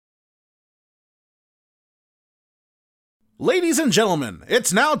Ladies and gentlemen,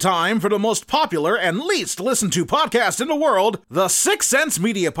 it's now time for the most popular and least listened to podcast in the world, the Sixth Sense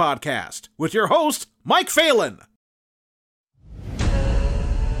Media Podcast, with your host, Mike Phelan.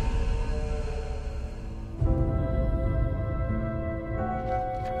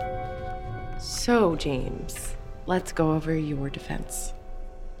 So, James, let's go over your defense.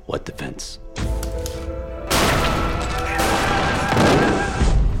 What defense?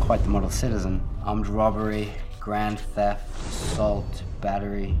 Quite the model citizen. Armed robbery, grand theft, assault,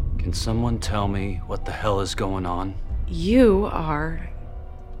 battery. Can someone tell me what the hell is going on? You are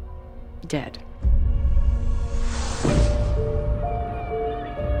dead.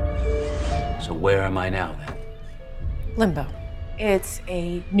 So where am I now then? Limbo. It's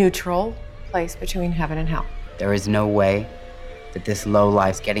a neutral place between heaven and hell. There is no way that this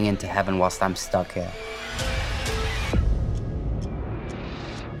lowlife's getting into heaven whilst I'm stuck here.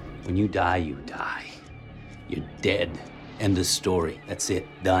 When you die, you die. You're dead. End of story. That's it.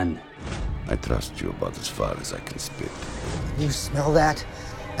 Done. I trust you about as far as I can spit. You smell that?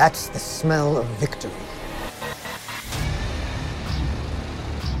 That's the smell of victory.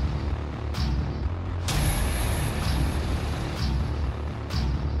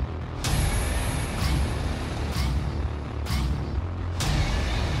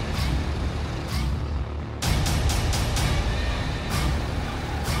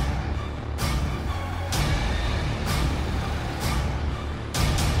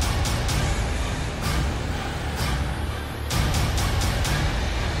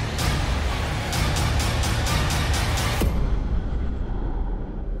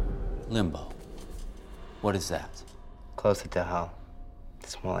 Limbo. What is that? Closer to hell.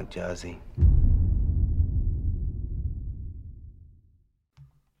 It's more like Jersey.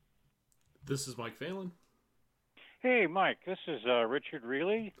 This is Mike Phelan. Hey, Mike. This is Richard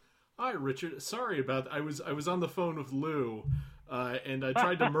Reilly. Hi, Richard. Sorry about that. I was on the phone with Lou, and I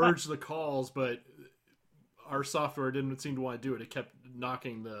tried to merge the calls, but our software didn't seem to want to do it. It kept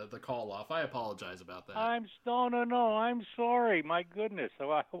knocking the call off. I apologize about that. No. I'm sorry. My goodness.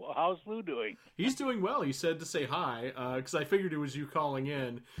 So, how's Lou doing? He's doing well. He said to say hi, because I figured it was you calling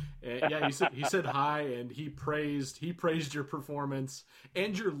in. And yeah, he said hi, and he praised your performance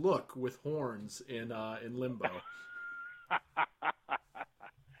and your look with horns in Limbo.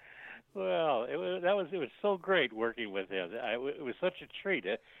 Well, it was so great working with him. It was such a treat.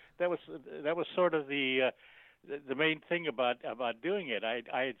 That was sort of the main thing about doing it.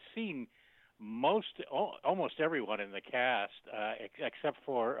 I had seen almost everyone in the cast except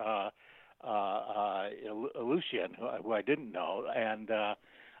for Lucien, who I didn't know, and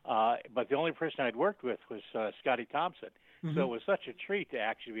but the only person I'd worked with was Scotty Thompson. Mm-hmm. So it was such a treat to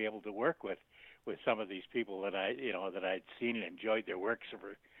actually be able to work with some of these people that I'd seen and enjoyed their works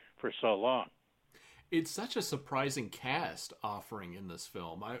for so long. It's such a surprising cast offering in this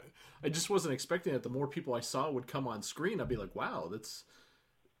film. I just wasn't expecting that. The more people I saw would come on screen, I'd be like, wow, this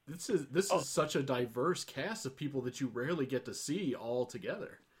is such a diverse cast of people that you rarely get to see all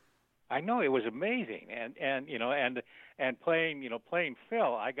together. I know, it was amazing, and playing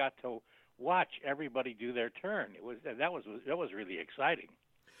Phil, I got to watch everybody do their turn. That was really exciting.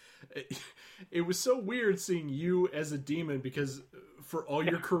 It was so weird seeing you as a demon, because for all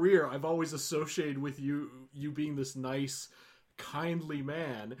your career, I've always associated with you being this nice, kindly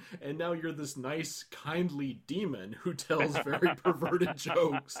man, and now you're this nice, kindly demon who tells very perverted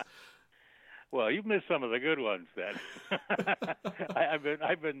jokes. Well, you've missed some of the good ones then.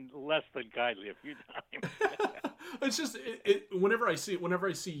 I've been less than kindly a few times. It's just whenever I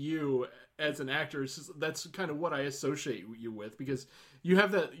see you as an actor, that's kind of what I associate you with, because you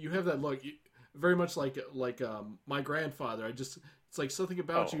have that look very much like my grandfather. It's like something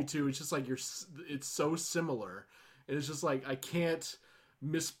about you two. It's just like it's so similar, and it's just like I can't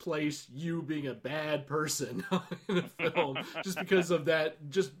misplace you being a bad person in a film just because of that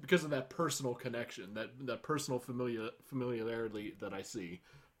personal connection, that personal familiarity that I see.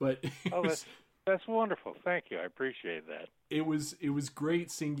 But that's wonderful. Thank you. I appreciate that. It was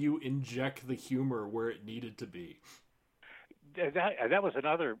great seeing you inject the humor where it needed to be. That was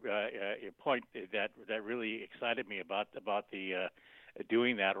another point that really excited me about the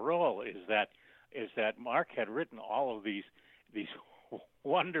doing that role is that Mark had written all of these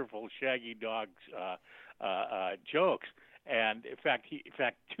wonderful Shaggy Dogs jokes, and in fact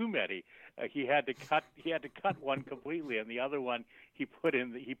too many. He had to cut one completely, and the other one he put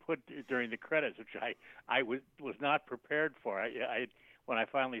during the credits, which I was not prepared for. I when I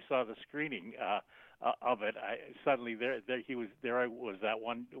finally saw the screening of it, suddenly there was that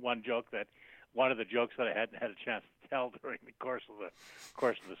one joke, that one of the jokes that I hadn't had a chance to tell during the course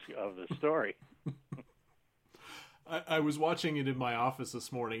of the story. I was watching it in my office this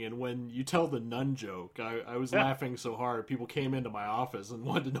morning, and when you tell the nun joke, I was laughing so hard. People came into my office and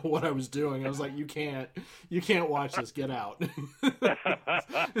wanted to know what I was doing. I was like, you can't watch this. Get out.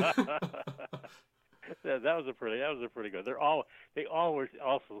 That was a pretty good. They all were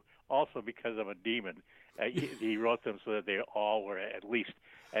also because I'm a demon. He wrote them so that they all were at least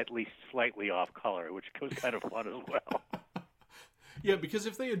slightly off color, which was kind of fun as well. Yeah, because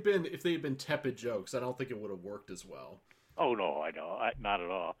if they had been tepid jokes, I don't think it would have worked as well. Oh no, I know, not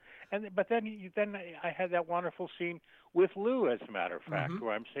at all. But then I had that wonderful scene with Lou, as a matter of fact,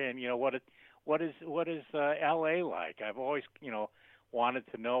 where I'm saying, what is L.A. like? I've always wanted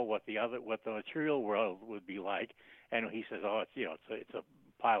to know what the material world would be like, and he says, oh, it's a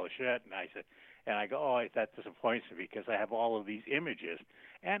pile of shit, and I go, oh, that disappoints me because I have all of these images,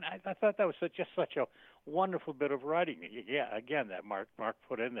 and I thought that was such a wonderful bit of writing. Yeah, again, that Mark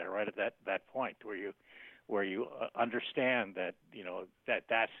put in there right at that point where you understand that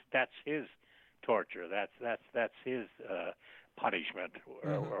that's his torture, that's his punishment,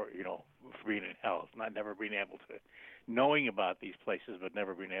 or for being in hell, not never being able to knowing about these places but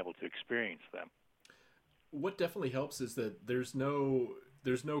never being able to experience them. What definitely helps is that there's no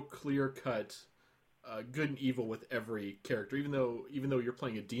clear cut good and evil with every character. Even though you're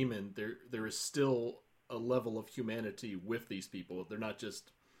playing a demon, there is still a level of humanity with these people. They're not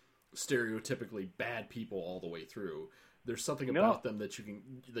just stereotypically bad people all the way through. There's something about them that you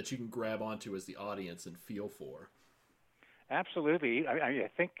can grab onto as the audience and feel for. Absolutely. I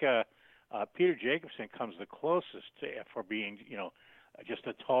think Peter Jacobson comes the closest for being just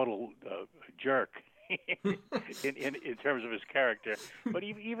a total jerk in terms of his character. But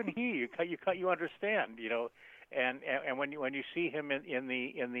even he, you understand, and when you see him in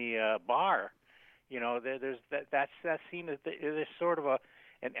the bar, there's that scene that there's sort of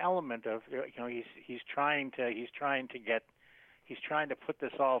an element of he's trying to put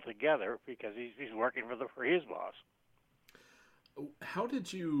this all together because he's working for his boss. How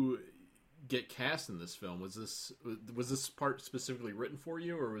did you get cast in this film? Was this part specifically written for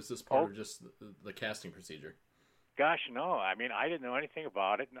you, or was this part of just the casting procedure? Gosh, no. I mean, I didn't know anything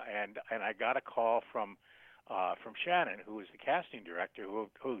about it, and I got a call from Shannon, who is the casting director,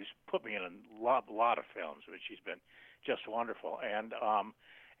 who's put me in a lot of films, which she's been just wonderful. And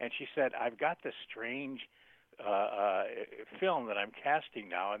she said, I've got this strange film that I'm casting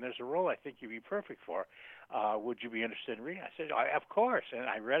now, and there's a role I think you'd be perfect for. Would you be interested in reading? I said, of course. And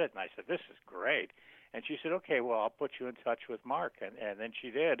I read it, and I said, this is great. And she said, okay, well, I'll put you in touch with Mark. And then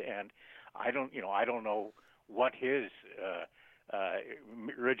she did. And I don't know what his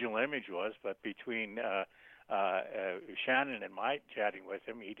original image was, but between Shannon and my chatting with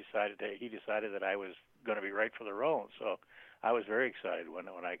him, he decided that I was going to be right for the role. So I was very excited when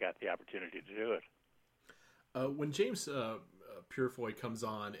I got the opportunity to do it. When James Purefoy comes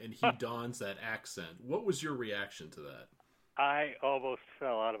on and he dons that accent, what was your reaction to that? I almost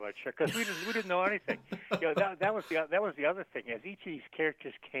fell out of my chair because we didn't know anything. That was the other thing. As each of these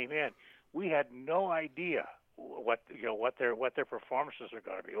characters came in, we had no idea what their performances are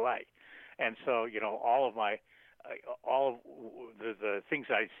going to be like, and so all of the things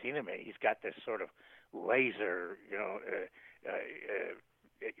I'd seen him in, he's got this sort of laser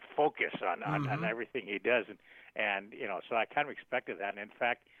focus on everything he does, and so I kind of expected that. And in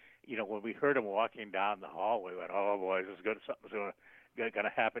fact, when we heard him walking down the hall, we went, "Oh boy, something's going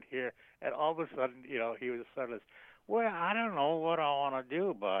to happen here." And all of a sudden, he was sort of, "Well, I don't know what I want to do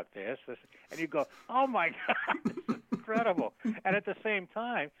about this," and you go, "Oh my God, this is incredible!" And at the same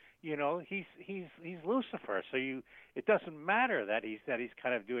time, he's Lucifer, so it doesn't matter that he's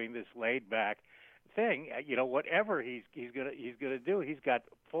kind of doing this laid back thing. Whatever he's gonna do, he's got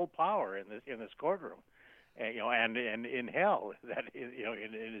full power in this courtroom, and in hell, that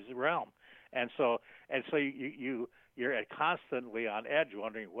in his realm, and so you're constantly on edge,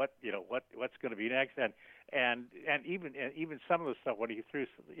 wondering what's going to be next, and even some of the stuff when he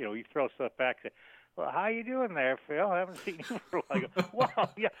throws stuff back. Well, how you doing there, Phil? I haven't seen you for a while. I go, wow,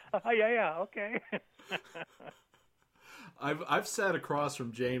 yeah, okay. I've sat across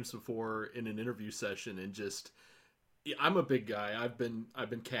from James before in an interview session, and I'm a big guy. I've been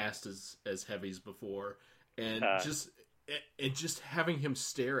cast as heavies before, and just having him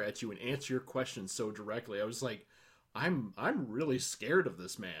stare at you and answer your questions so directly, I was like, I'm really scared of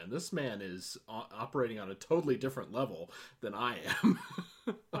this man. This man is operating on a totally different level than I am.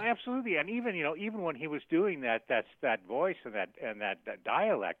 Well, absolutely, and even when he was doing that voice and that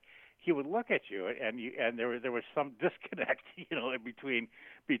dialect, he would look at you, and there was some disconnect,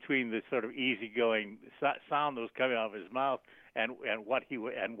 between the sort of easygoing sound that was coming out of his mouth and what he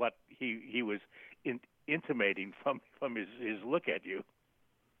was intimating from his look at you.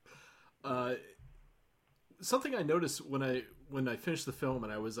 Something I noticed when I finished the film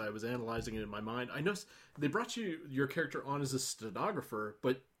and I was analyzing it in my mind, I noticed they brought your character on as a stenographer,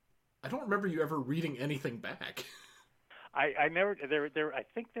 but I don't remember you ever reading anything back. I never there. I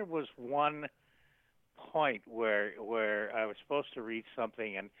think there was one point where I was supposed to read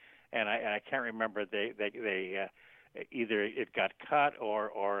something and I can't remember. They either it got cut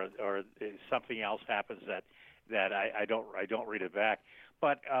or something else happens that I don't read it back.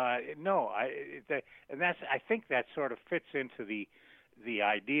 But no, I think that sort of fits into the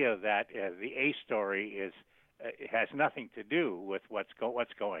idea that the A story is has nothing to do with what's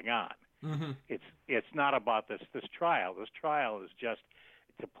going on. Mm-hmm. It's not about this trial. This trial is just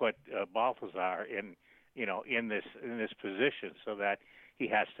to put Balthazar in this position so that he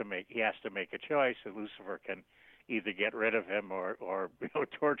has to make a choice, and Lucifer can either get rid of him or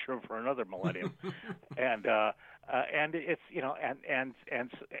torture him for another millennium. and it's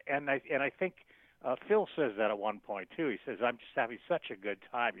and I think Phil says that at one point too. He says, "I'm just having such a good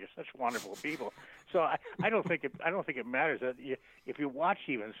time. You're such wonderful people." So I don't think it matters that if you watch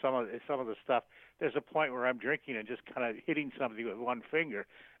even some of the stuff. There's a point where I'm drinking and just kind of hitting something with one finger,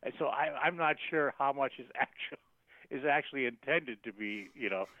 and so I'm not sure how much is actually intended to be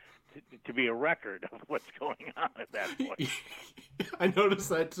to be a record of what's going on at that point. I noticed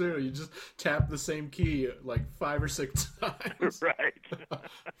that too. You just tap the same key like 5 or 6 times. Right.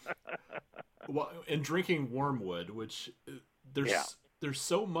 Well, and drinking Wormwood, which there's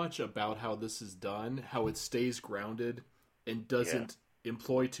so much about how this is done, how it stays grounded and doesn't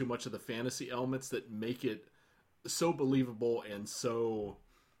employ too much of the fantasy elements that make it so believable and so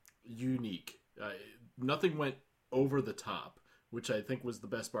unique. Nothing went over the top, which I think was the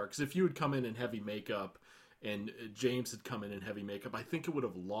best part. Because if you had come in heavy makeup and James had come in heavy makeup, I think it would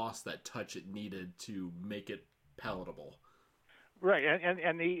have lost that touch it needed to make it palatable. Right,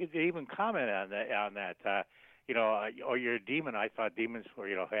 and they even comment on that. Oh, you're a demon. I thought demons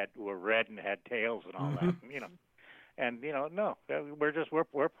were red and had tails and all that. And no,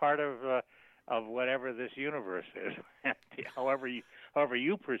 we're part of whatever this universe is. however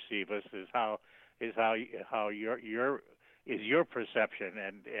you perceive us is how your perception,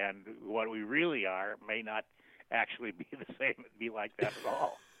 and what we really are may not actually be the same, be like that at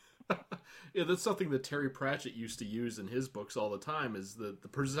all. Yeah, that's something that Terry Pratchett used to use in his books all the time, is the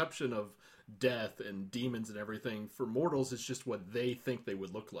perception of death and demons and everything for mortals is just what they think they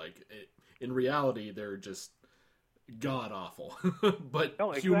would look like. In reality, they're just god-awful. But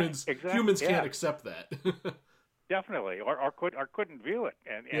humans can't accept that. Definitely, or couldn't view it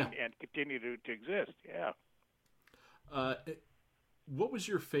and continue to exist. Yeah. What was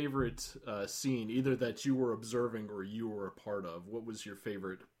your favorite scene, either that you were observing or you were a part of? What was your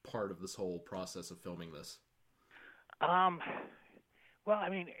favorite part of this whole process of filming this? Well, I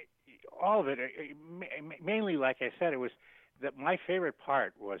mean, all of it. Mainly, like I said, it was that my favorite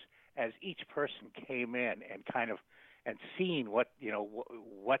part was as each person came in and kind of and seeing what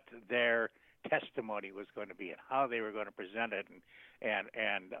their testimony was going to be and how they were going to present it and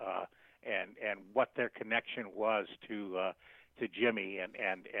what their connection was to Jimmy and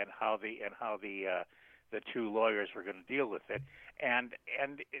how the two lawyers were going to deal with it, and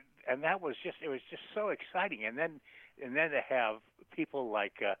that was just so exciting. And then to have people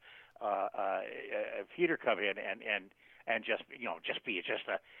like Peter come in and just be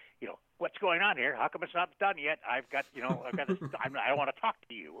what's going on here? How come it's not done yet? I've got this, I want to talk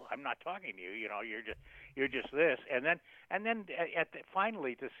to you. I'm not talking to you. You're just this. And then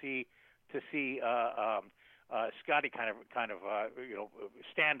finally to see Scotty kind of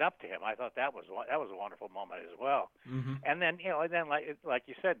stand up to him. I thought that was a wonderful moment as well. Mm-hmm. And then like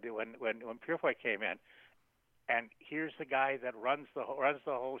you said, when Purefoy came in, and here's the guy that runs the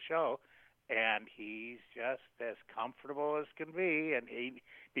whole show, and he's just as comfortable as can be, and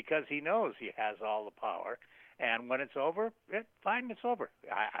because he knows he has all the power. And when it's over, fine, it's over.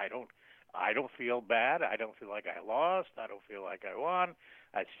 I don't feel bad. I don't feel like I lost. I don't feel like I won.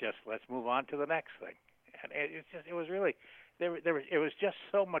 It's just, let's move on to the next thing. And it was really, it was just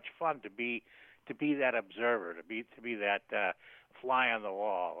so much fun to be that observer, to be that fly on the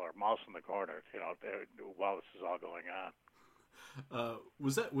wall or mouse in the corner, while this is all going on.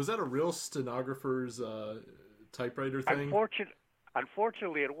 Was that a real stenographer's typewriter thing?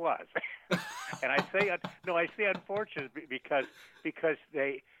 Unfortunately, it was. And I say unfortunate because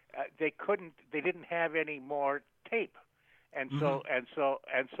they didn't have any more tape, and so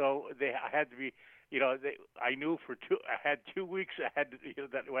they had to be. I knew I had 2 weeks. I had to,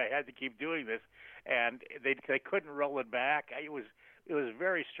 that way I had to keep doing this, and they couldn't roll it back. It was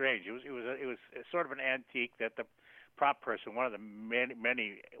very strange. It was sort of an antique that the prop person, one of the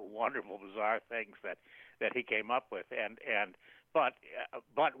many wonderful, bizarre things that he came up with, but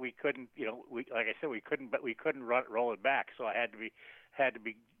we couldn't, like I said, we couldn't roll it back. So I had to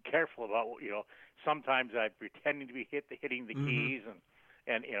be careful about, sometimes I pretending to be hitting the keys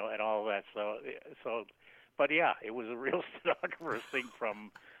and all of that. So, but yeah, it was a real stenographer thing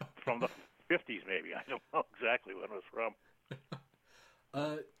from the 50s, maybe. I don't know exactly when it was from.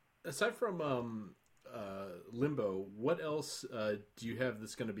 Aside from Limbo, what else do you have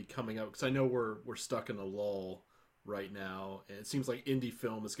that's going to be coming out? Because I know we're stuck in a lull right now, and it seems like indie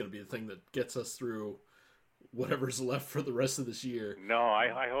film is going to be the thing that gets us through whatever's left for the rest of this year. No,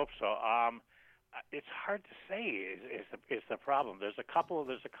 I hope so. It's hard to say is the problem. There's a couple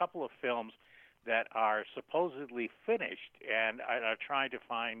of films that are supposedly finished and are trying to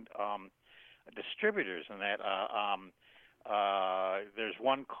find distributors, and that there's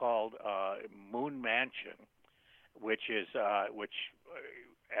one called Moon Mansion, which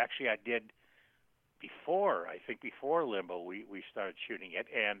actually I did before Limbo. We started shooting it,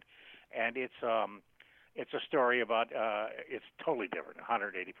 and it's a story about it's totally different,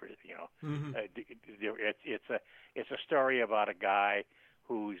 180%. It's a story about a guy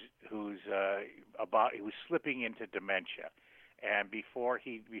who's slipping into dementia, and before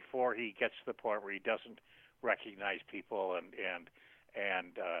he gets to the point where he doesn't recognize people and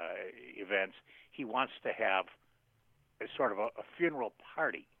events, he wants to have a sort of a funeral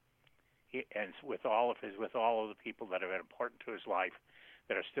party, and with all of the people that have been important to his life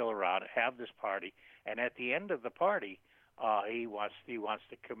that are still around, have this party, and at the end of the party, he wants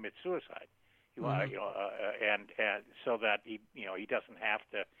to commit suicide. And so that he doesn't have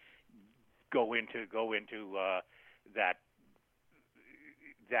to go into that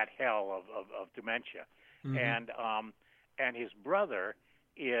hell of dementia. And his brother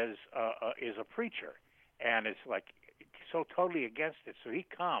is a preacher, and it's like so totally against it. So he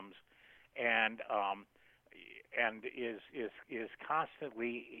comes and is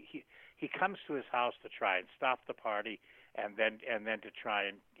constantly he comes to his house to try and stop the party, and then to try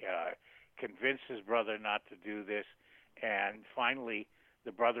and convince his brother not to do this. And finally,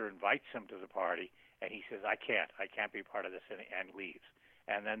 the brother invites him to the party, and he says, "I can't be part of this," and leaves.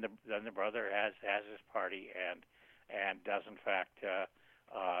 And then the brother has his party and does in fact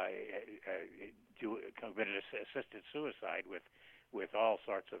commit assisted suicide with all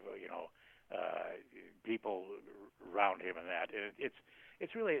sorts of people around him, and that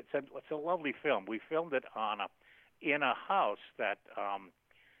it's a lovely film. We filmed it in a house that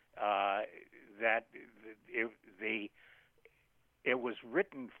it was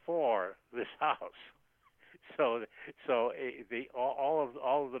written for this house. So all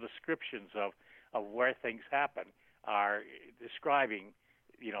of the descriptions of where things happen are describing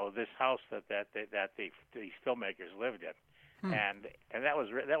this house that these filmmakers lived in, and that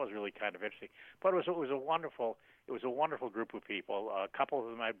was really kind of interesting. But it was a wonderful group of people. A couple of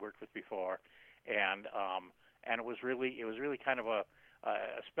them I'd worked with before, and it was really kind of a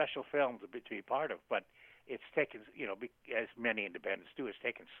special film to be part of. But it's taken, as many independents do, it's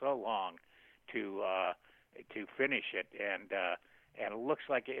taken so long to finish it, and it looks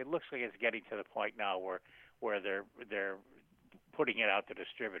like it's getting to the point now where they're putting it out to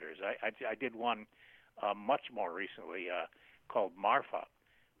distributors. I did one much more recently called Marfa,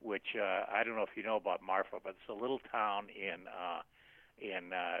 which I don't know if you know about Marfa, but it's a little town in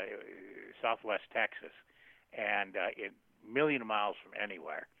southwest Texas, and a million miles from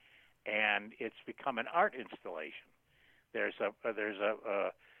anywhere, and it's become an art installation. There's a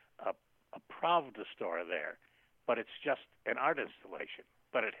Pravda store there, but it's just an art installation.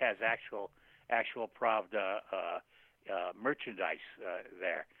 But it has actual Pravda merchandise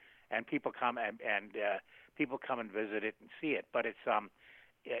there, and people come and visit it and see it. But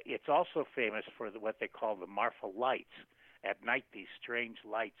it's also famous for what they call the Marfa lights. At night, these strange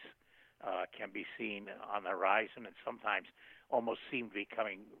lights can be seen on the horizon, and sometimes almost seem to be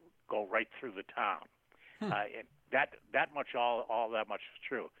go right through the town. And that much is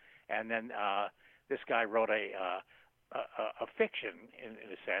true. And then this guy wrote a fiction in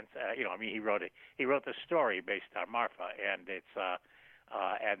a sense. He wrote the story based on Marfa, and it's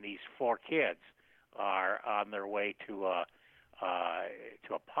and these four kids are on their way to a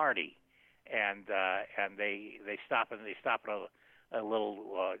party, and they stop at a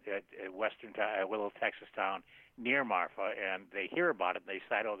little a little Texas town near Marfa, and they hear about it, and they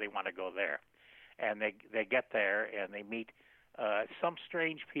decide, they want to go there, and they get there, and they meet some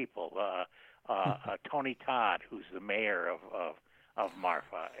strange people. Tony Todd, who's the mayor of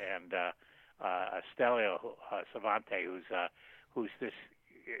Marfa, and Stelio Savante, who's this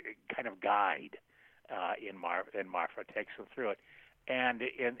kind of guide in Marfa takes them through it, and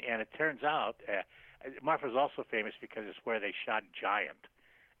it turns out Marfa is also famous because it's where they shot Giant,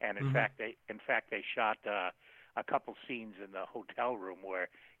 and in fact they shot a couple scenes in the hotel room where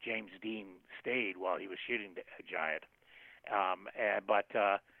James Dean stayed while he was shooting Giant.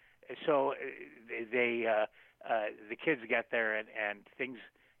 So the kids get there and things,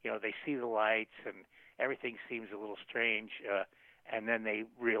 they see the lights and everything seems a little strange, and then they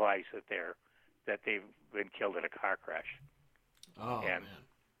realize that they've been killed in a car crash. Oh, man.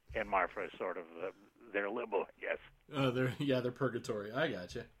 And Marfa is sort of their limbo, I guess. They're purgatory. I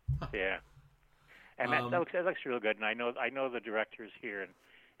gotcha. Yeah. And that looks real good. And I know the director's here in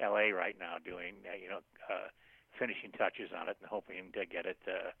L.A. right now doing finishing touches on it and hoping to get it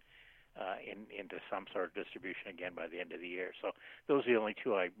into some sort of distribution again by the end of the year. So those are the only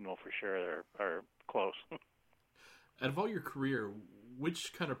two I know for sure are close. Out of all your career,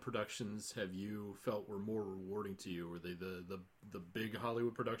 which kind of productions have you felt were more rewarding to you? Were they the big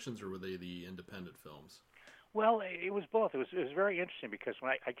Hollywood productions, or were they the independent films? Well, it was both. It was very interesting because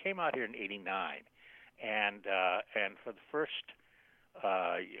when I came out here in '89, and for the first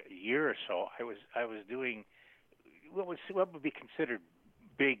year or so, I was doing what would be considered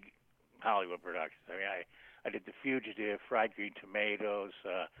big Hollywood productions. I mean, I did The Fugitive, Fried Green Tomatoes,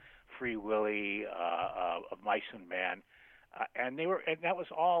 Free Willy, Of Mice and Men, and that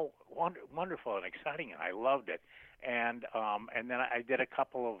was all wonderful and exciting, and I loved it. And then I did a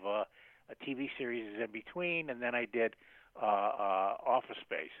couple of TV series in between, and then I did Office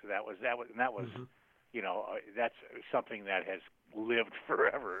Space. That was mm-hmm. That's something that has lived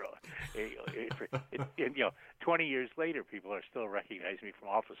forever. 20 years later, people are still recognizing me from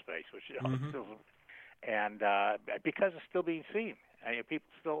Office Space, which mm-hmm. and because it's still being seen, people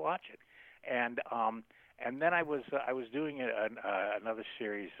still watch it. And then I was doing another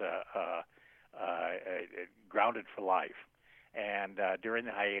series, Grounded for Life, and during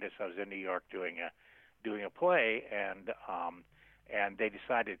the hiatus, I was in New York doing a play, and they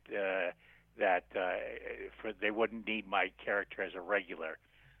decided that they wouldn't need my character as a regular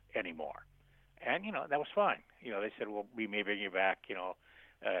anymore, and that was fine. They said, well, we may bring you back,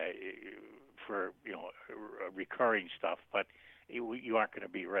 for recurring stuff, but you aren't going to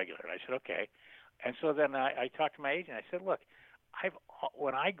be regular. And I said, okay. And so then I talked to my agent. I said, look,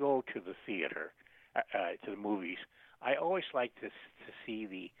 when I go to the theater, to the movies, I always like to see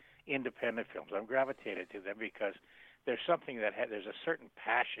the independent films. I'm gravitated to them because there's something there's a certain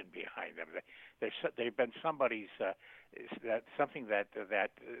passion behind them. They've been somebody's something that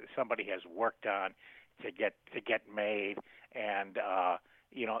somebody has worked on to get made, and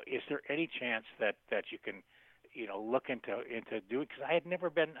is there any chance that you can look into doing? Because I had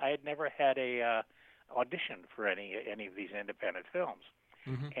never had a audition for any of these independent films,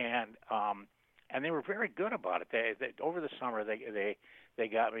 mm-hmm. and they were very good about it. They over the summer they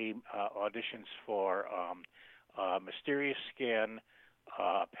got me auditions for Mysterious Skin,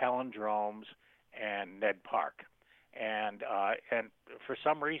 Palindromes, and Ned Park, and for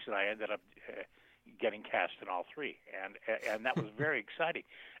some reason I ended up getting cast in all three, and that was very exciting.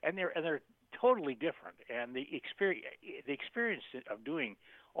 And they're totally different, and the experience of doing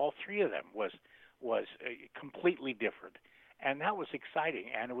all three of them was completely different, and that was exciting.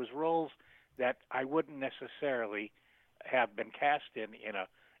 And it was roles that I wouldn't necessarily have been cast in a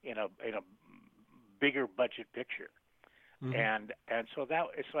bigger budget picture. Mm-hmm. And so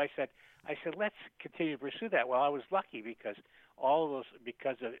I said let's continue to pursue that. Well, I was lucky because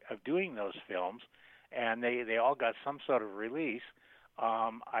of doing those films, and they all got some sort of release.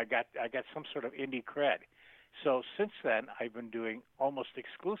 I got some sort of indie cred. So since then, I've been doing almost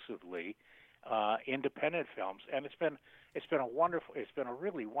exclusively independent films, and it's been a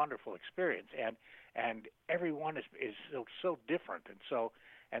really wonderful experience, and every one is so different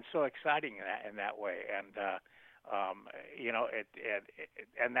and so exciting in that way, and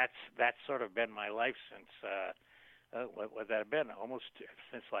and that's sort of been my life since what that have been almost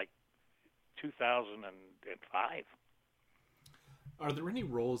since like 2005. Are there any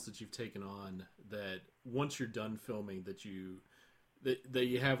roles that you've taken on that once you're done filming that you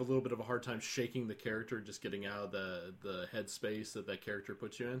have a little bit of a hard time shaking the character, just getting out of the headspace that character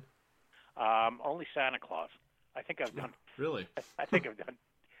puts you in? Only Santa Claus. I think I've done. Really? I think I've done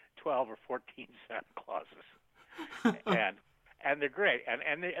 12 or 14 Santa Clauses, and they're great,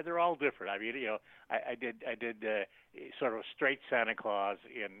 and they're all different. I mean, I did sort of a straight Santa Claus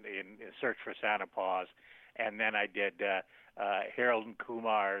in Search for Santa Paws, and then I did Harold and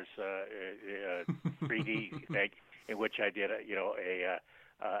Kumar's 3D thing, in which I did a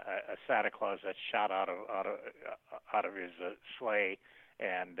a Santa Claus that's shot out of his sleigh,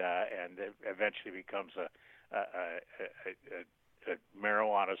 and eventually becomes a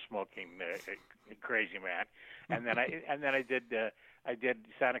marijuana smoking crazy man. And then I did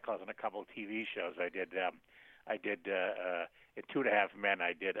Santa Claus in a couple of TV shows. I did in 2.5 Men.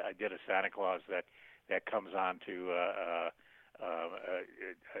 I did a Santa Claus that comes on to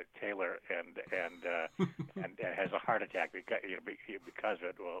Taylor and has a heart attack because of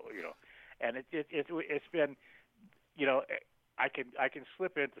it. Well, and it's been, I can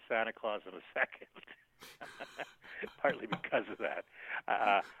slip into Santa Claus in a second, partly because of that.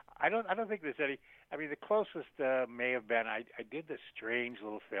 I don't think there's any. I mean, the closest may have been I did this strange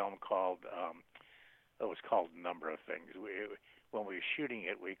little film called it was called a number of things. When we were shooting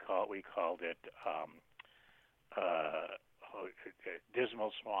it, we called it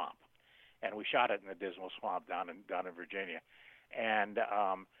Dismal Swamp, and we shot it in the Dismal Swamp down in Virginia, and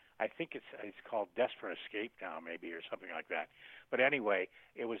I think it's called Desperate Escape now, maybe, or something like that. But anyway,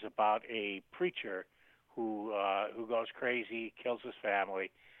 it was about a preacher who goes crazy, kills his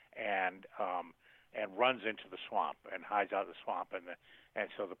family, and runs into the swamp and hides out in the swamp, and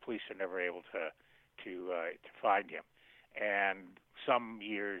so the police are never able to find him. And some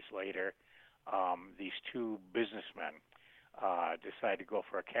years later, these two businessmen decide to go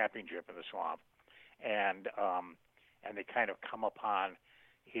for a camping trip in the swamp, and they kind of come upon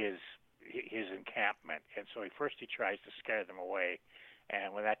his encampment. And so he tries to scare them away,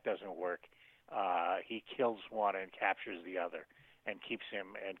 and when that doesn't work, he kills one and captures the other, and keeps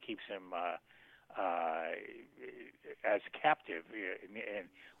him as captive, and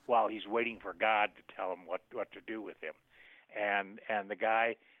while he's waiting for God to tell him what to do with him. And the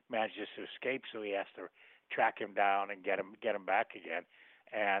guy manages to escape, so he has to track him down and get him back again.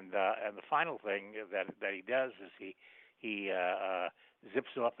 And the final thing that he does is he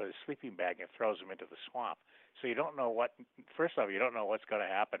zips him up in a sleeping bag and throws him into the swamp. So you don't know what's going to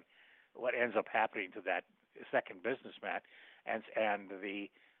happen, what ends up happening to that second businessman, and the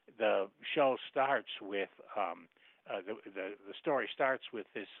show starts with the story starts with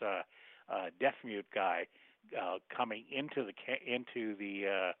this deaf-mute guy coming into the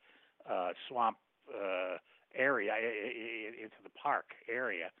swamp area, into the park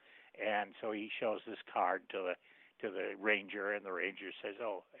area, and so he shows this card to the ranger, and the ranger says,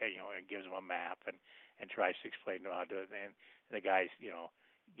 "Oh," and gives him a map and tries to explain to him how to do it, and the guy's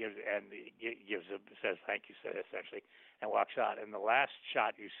says thank you, essentially, and walks out. And the last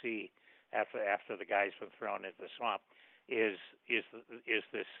shot you see after the guy's been thrown into the swamp is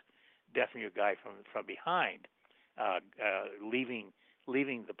this deaf-mute guy from behind, leaving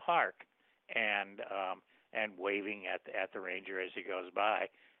the park and waving at the ranger as he goes by,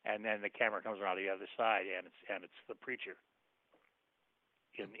 and then the camera comes around the other side, and it's the preacher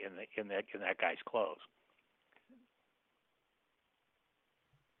in that guy's clothes.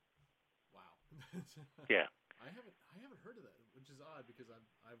 Wow. Yeah. I haven't heard of that, which is odd because I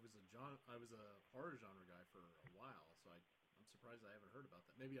was a horror genre guy for a while, so I'm surprised I haven't heard about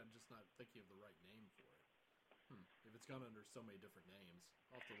that. Maybe I'm just not thinking of the right name for it. If it's gone under so many different names,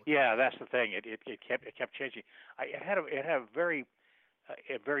 I'll have to look. Yeah, that's the thing. It kept changing. It had a very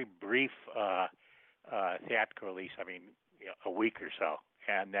brief theatrical release. I mean, a week or so,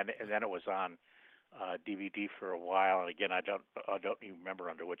 and then it was on DVD for a while. And again, I don't even remember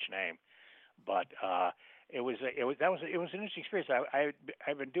under which name, but it was an interesting experience.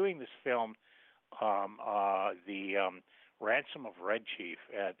 I've been doing this film, the Ransom of Red Chief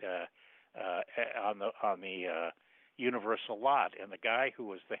on the Universal lot, and the guy who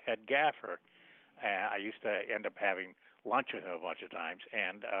was the head gaffer, I used to end up having lunch with him a bunch of times,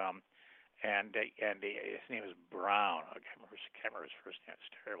 and his name is Brown. I can't remember his first name. It's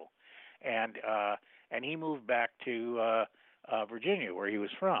terrible. And he moved back to Virginia, where he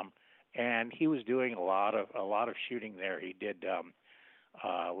was from, and he was doing a lot of shooting there. He did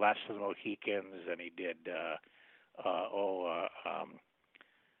Last of the Mohicans, and he did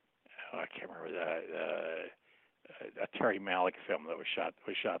I can't remember a Terry Malick film that was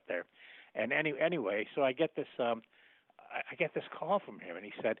shot there. And anyway, so I get this call from him, and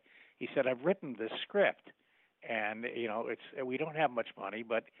he said I've written this script, and we don't have much money,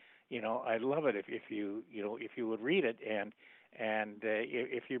 but I'd love it if you would read it, and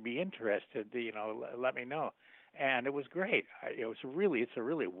if you'd be interested, let me know. And it was great. It's a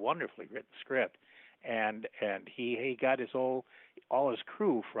really wonderfully written script, and he got all his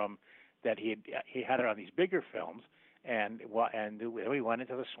crew from that he had it on these bigger films, and we went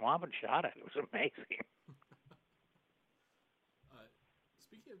into the swamp and shot it. It was amazing.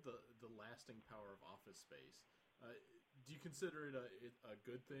 Speaking of the lasting power of Office Space, do you consider it a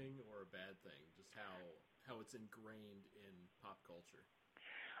good thing or a bad thing? Just how it's ingrained in pop culture.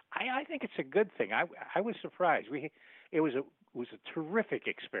 I think it's a good thing. I was surprised. It was a terrific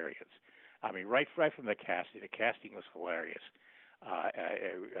experience. I mean, right from the casting. The casting was hilarious. I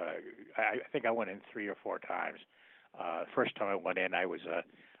think I went in 3 or 4 times. First time I went in, I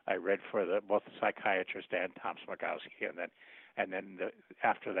read for both the psychiatrist and Tom Smigowski, and then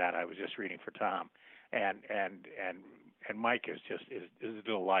after that, I was just reading for Tom, and Mike is a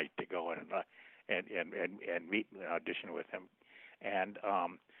delight to go in and meet and audition with him, and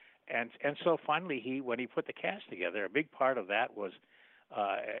so finally when he put the cast together, a big part of that was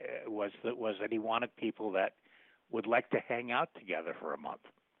that he wanted people that would like to hang out together for a month,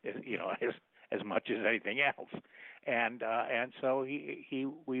 as much as anything else, and so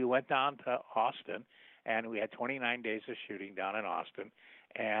we went down to Austin, and we had 29 days of shooting down in Austin,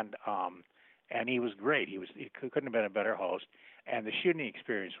 and he was great. He couldn't have been a better host, and the shooting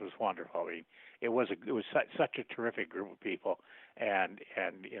experience was wonderful. I mean, it was such a terrific group of people, and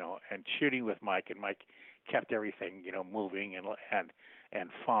shooting with Mike, and Mike kept everything moving and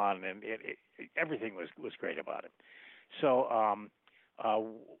fun, and everything was great about it. So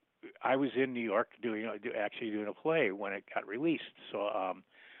I was in New York doing a play when it got released. So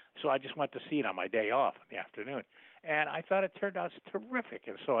I just went to see it on my day off in the afternoon, and I thought it turned out terrific.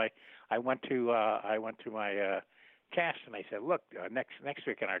 And so I went to my cast and I said, look, next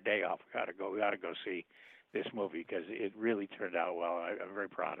week on our day off, we ought to go see this movie because it really turned out well. I'm very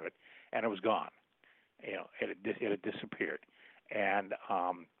proud of it, and it was gone. It had disappeared, and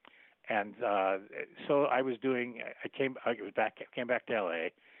so I was doing. I came back to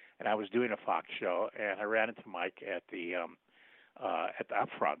L.A. and I was doing a Fox show, and I ran into Mike at the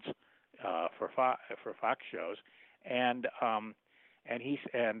upfronts for Fox shows, and I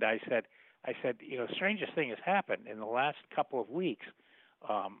said, strangest thing has happened in the last couple of weeks.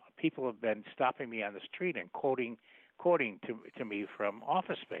 People have been stopping me on the street and quoting to me from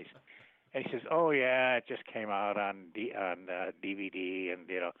Office Space. And he says, "Oh yeah, it just came out on DVD and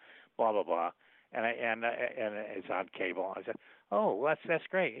blah blah blah, and it's on cable." I said, "Oh, that's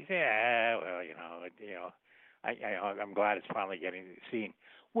great." He said, "Yeah, well, I'm glad it's finally getting seen."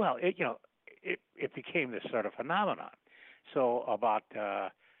 Well, it became this sort of phenomenon. So about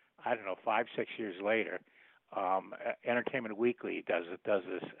 5-6 years later, Entertainment Weekly does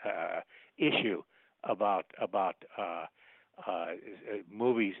this issue about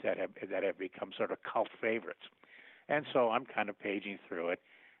movies that have become sort of cult favorites, and so I'm kind of paging through it,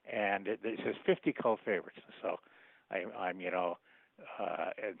 and it says 50 cult favorites. So I'm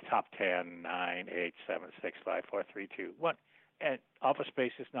top 10, 9, 8, 7, 6, 5, 4, 3, 2, 1, and Office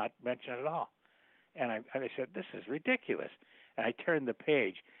Space is not mentioned at all. And I said, this is ridiculous. And I turned the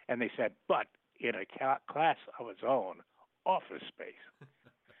page, and they said, but in a class of its own, Office Space.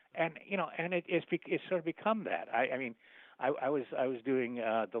 And it's sort of become that. I mean, I was doing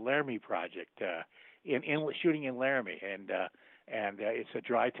the Laramie Project in shooting in Laramie, and it's a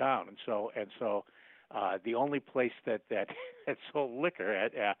dry town, and so the only place that sold liquor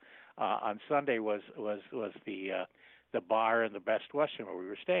on Sunday was the bar in the Best Western where we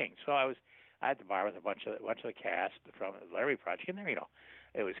were staying. So I had the bar with a bunch of the cast from the Laramie Project, and there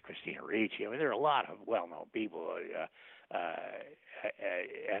it was Christina Ricci. I mean, there were a lot of well-known people,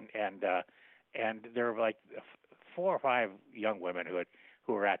 and there were like 4 or 5 young women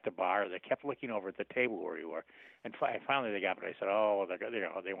who were at the bar. They kept looking over at the table where we were, and finally they got me. They said, "Oh,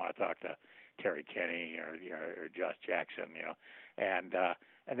 they want to talk to Terry Kenny or Josh Jackson, and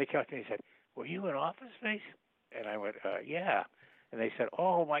they came up to me and said, 'Were you in Office Space?' And I went, 'Yeah.' And they said,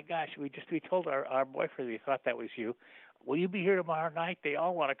 'Oh my gosh, we told our boyfriend we thought that was you. Will you be here tomorrow night? They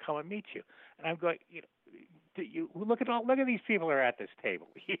all want to come and meet you.' And I'm going, look at these people who are at this table.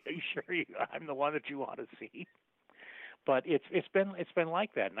 Are you sure I'm the one that you want to see?" But it's been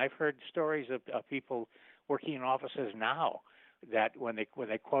like that, and I've heard stories of people working in offices now that when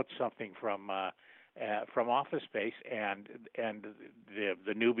they quote something from Office Space and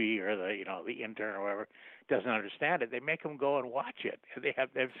the newbie or the intern or whatever doesn't understand it, they make them go and watch it. They have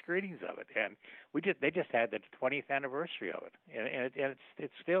screenings of it, and they just had the 20th anniversary of it, and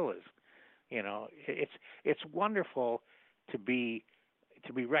it still is. It's wonderful to be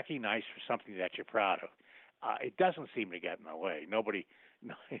recognized for something that you're proud of. It doesn't seem to get in the way. Nobody's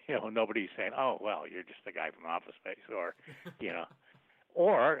saying, "Oh, well, you're just the guy from Office Space," or,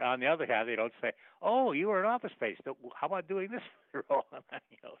 or on the other hand, they don't say, "Oh, you were in Office Space. How about doing this role?"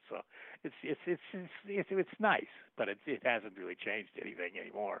 So it's nice, but it hasn't really changed anything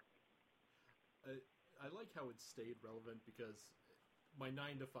anymore. I like how it stayed relevant because my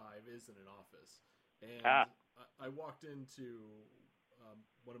 9 to 5 is in an office, And I walked into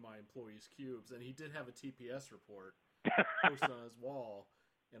one of my employees' cubes, and he did have a TPS report posted on his wall.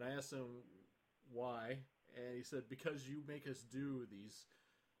 And I asked him why, and he said, because you make us do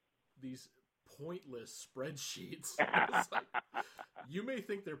these pointless spreadsheets. Like, you may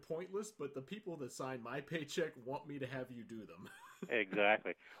think they're pointless, but the people that sign my paycheck want me to have you do them.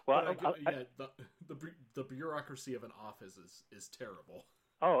 Exactly. Well, the bureaucracy of an office is terrible.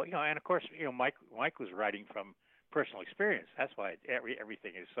 Oh, and of course, Mike was writing from personal experience. That's why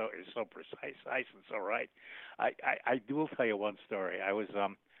everything is so precise and so right. I will tell you one story. I was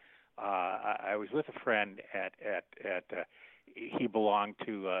with a friend at he belonged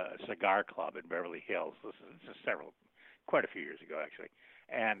to a cigar club in Beverly Hills. This is quite a few years ago actually,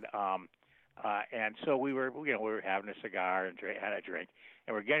 and so we were having a cigar and had a drink,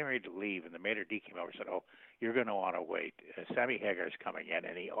 and we're getting ready to leave, and the maitre d' came over and said, "Oh, you're going to want to wait. Sammy Hagar's coming in,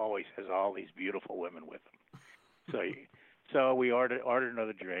 and he always has all these beautiful women with him." So we ordered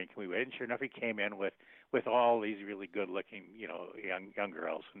another drink. We waited, and sure enough, he came in with all these really good-looking, young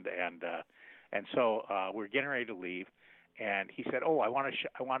girls, and so we're getting ready to leave, and he said, "Oh, I want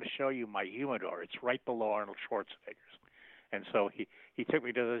to show you my humidor. It's right below Arnold Schwarzenegger's." And so he took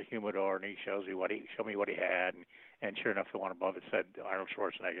me to the humidor, and he showed me what he had, and sure enough, the one above it said Arnold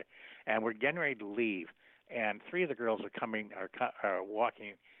Schwarzenegger. And we're getting ready to leave, and three of the girls are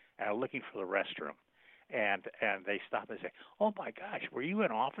walking, looking for the restroom. And they stop and say, "Oh my gosh, were you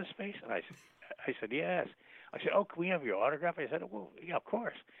in Office Space?" And I said, "Yes." I said, "Oh, can we have your autograph?" I said, "Well, yeah, of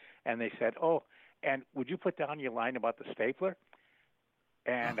course." And they said, "Oh, and would you put down your line about the stapler?"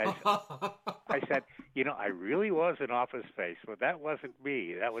 And I said, I really was in Office Space, but that wasn't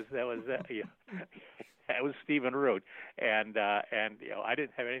me. That was that was Stephen Root, and I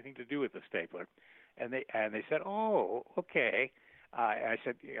didn't have anything to do with the stapler. And they said, "Oh, okay." I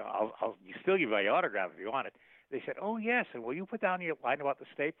said, I'll still give you my autograph if you want it. They said, "Oh, yes, and will you put down your line about the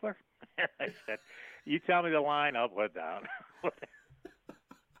stapler?" I said, "You tell me the line, I'll put down."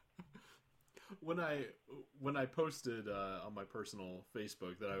 When I posted on my personal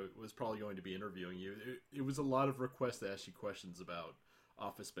Facebook that I was probably going to be interviewing you, it was a lot of requests to ask you questions about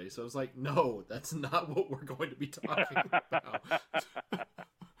Office Space. I was like, no, that's not what we're going to be talking about.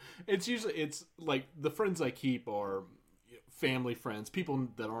 It's like the friends I keep are family friends, people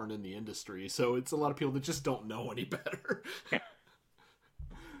that aren't in the industry. So it's a lot of people that just don't know any better.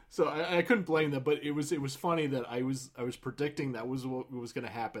 So I couldn't blame them, but it was funny that I was predicting that was what was going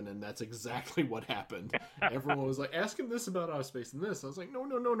to happen, and that's exactly what happened. Everyone was like, "Ask him this about Office Space and this." I was like, "No,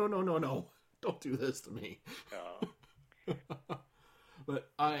 don't do this to me." Oh. But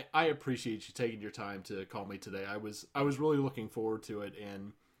I appreciate you taking your time to call me today. I was really looking forward to it,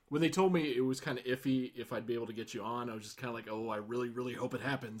 and when they told me it was kind of iffy if I'd be able to get you on, I was just kind of like, "Oh, I really, really hope it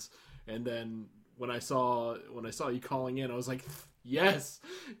happens." And then when I saw you calling in, I was like, "Yes,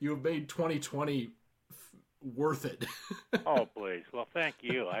 you have made 2020 worth it." Oh, please. Well, thank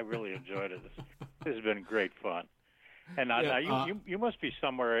you. I really enjoyed it. This has been great fun. And now you must be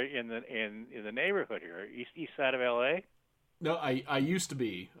somewhere in the neighborhood here, east side of LA. No, I used to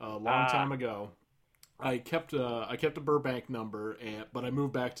be a long time ago. I kept a Burbank number, but I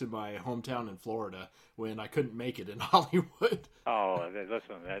moved back to my hometown in Florida when I couldn't make it in Hollywood. Oh,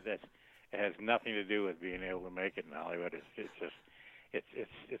 listen, it has nothing to do with being able to make it in Hollywood.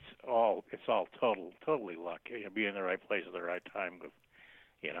 It's all totally luck. Be in the right place at the right time.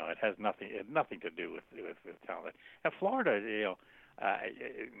 It has nothing to do with talent. And Florida,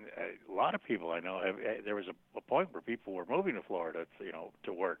 a lot of people I know there was a point where people were moving to Florida,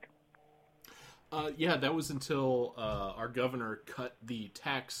 to work. Yeah, that was until our governor cut the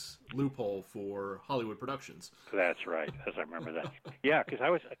tax loophole for Hollywood productions. That's right. As I remember that. Yeah, because I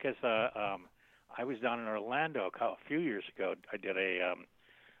was down in Orlando a few years ago. I did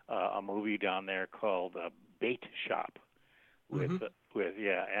a movie down there called Bait Shop with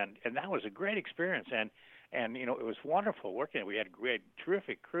and that was a great experience, and it was wonderful working. We had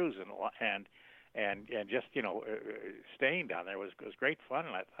terrific crews and just staying down there was great fun.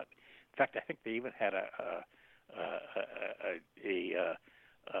 And I thought, in fact, I think they even had a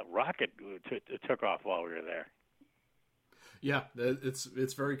rocket took off while we were there. Yeah,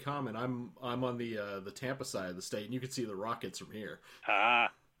 it's very common. I'm on the Tampa side of the state, and you can see the rockets from here.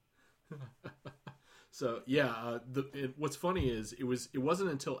 So yeah, what's funny is it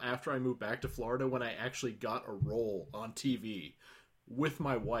wasn't until after I moved back to Florida when I actually got a role on TV with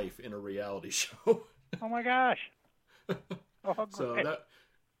my wife in a reality show. Oh my gosh! Oh, great. So that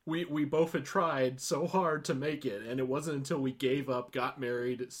we both had tried so hard to make it, and it wasn't until we gave up, got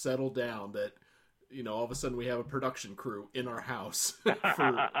married, settled down that all of a sudden we have a production crew in our house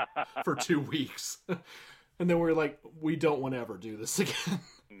for 2 weeks. And then we're like, we don't want to ever do this again.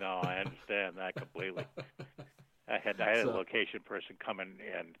 No, I understand that completely. I had a location person come in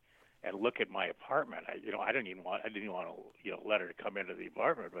and look at my apartment. I didn't even want to let her to come into the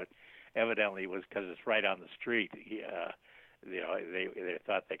apartment, but evidently it was because it's right on the street. They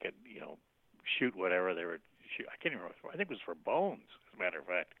thought they could shoot whatever they were shoot. I can't even remember. I think it was for bones, as a matter of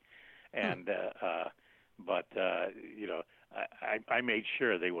fact. And I made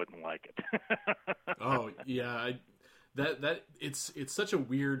sure they wouldn't like it. Oh yeah, that it's such a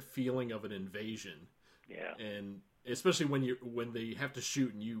weird feeling of an invasion. Yeah, and especially when they have to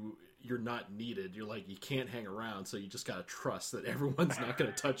shoot and you're not needed. You're like, you can't hang around, so you just gotta trust that everyone's not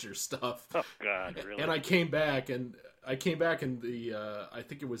gonna touch your stuff. Oh God, really? And I came back and the I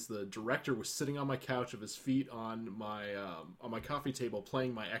think it was the director was sitting on my couch with his feet on my coffee table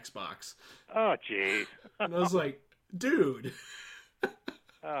playing my Xbox. Oh geez. And I was like, dude.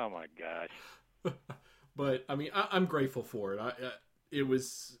 Oh my gosh. But I mean, I'm grateful for it. It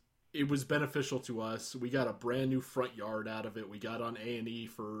was beneficial to us. We got a brand new front yard out of it. We got on A&E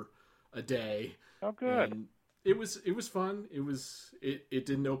for a day. Oh, good. And it was fun. It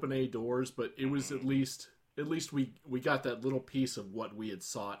didn't open any doors, but it was at least we got that little piece of what we had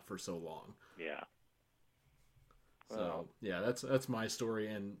sought for so long. Yeah. So yeah, that's my story,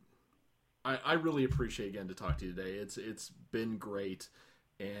 and I really appreciate getting to talk to you today. It's been great,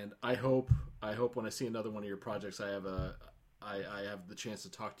 and I hope when I see another one of your projects, I have the chance to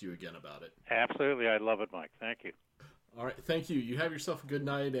talk to you again about it. Absolutely, I love it, Mike. Thank you. All right, thank you. You have yourself a good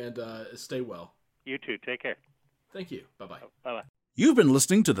night, and stay well. You too. Take care. Thank you. Bye-bye. Bye-bye. You've been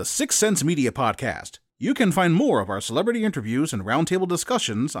listening to the Sixth Sense Media Podcast. You can find more of our celebrity interviews and roundtable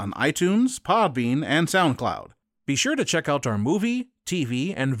discussions on iTunes, Podbean, and SoundCloud. Be sure to check out our movie,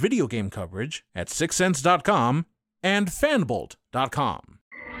 TV, and video game coverage at sixthsense.com and fanbolt.com.